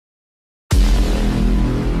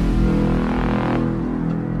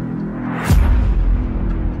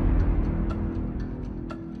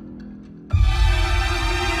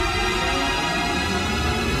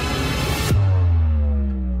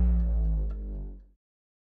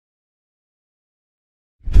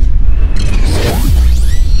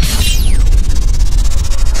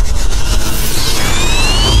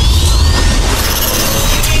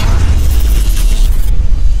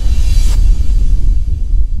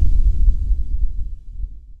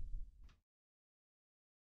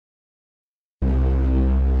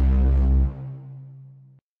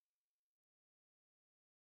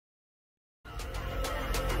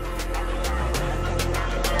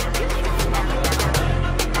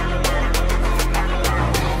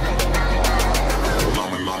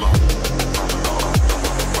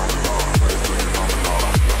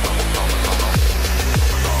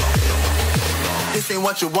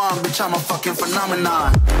what you want, bitch, I'm a fucking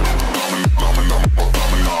phenomenon.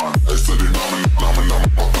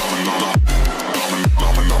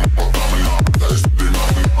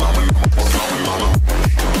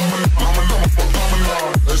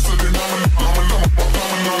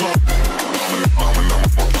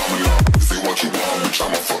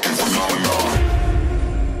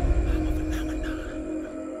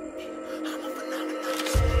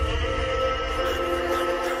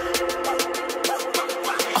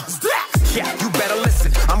 Yeah, you better listen.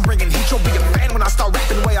 I'm bringing heat, you'll be a fan when I start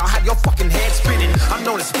rapping away. I'll have your fucking head spinning. I'm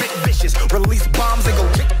known as spit vicious. Release bombs and go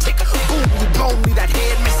tick, tick. Boom, you blow me, that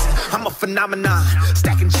head missing. I'm a phenomenon.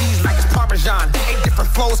 Stacking cheese like it's Parmesan. 8 different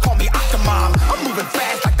flows, call me Octomom. I'm moving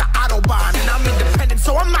fast like the Autobahn. And I'm independent,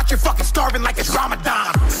 so I'm not your fucking starving like it's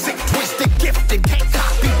Ramadan. Sick, twisted, gifted. Can't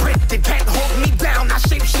copy, printed. Can't hold me down. I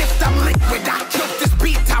shape shift, I'm liquid. I killed this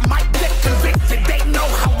beat, I might get convicted. They know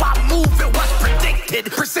how I move, it was predicted.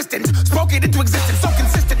 Persistent, spoke it into existence, so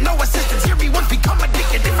consistent, no assistance. Hear me once, become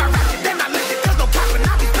addicted. If I rap it, then I live it. There's no capping,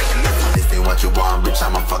 I'll be speaking this. This ain't what you want, bitch,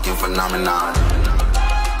 I'm a fucking phenomenon.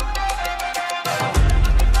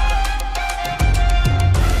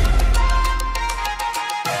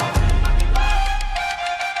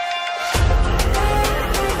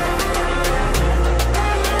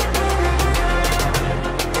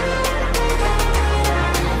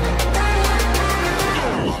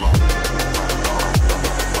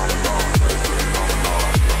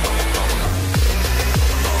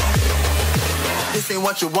 This ain't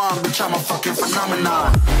what you want, bitch, I'm a fucking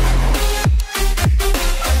phenomenon.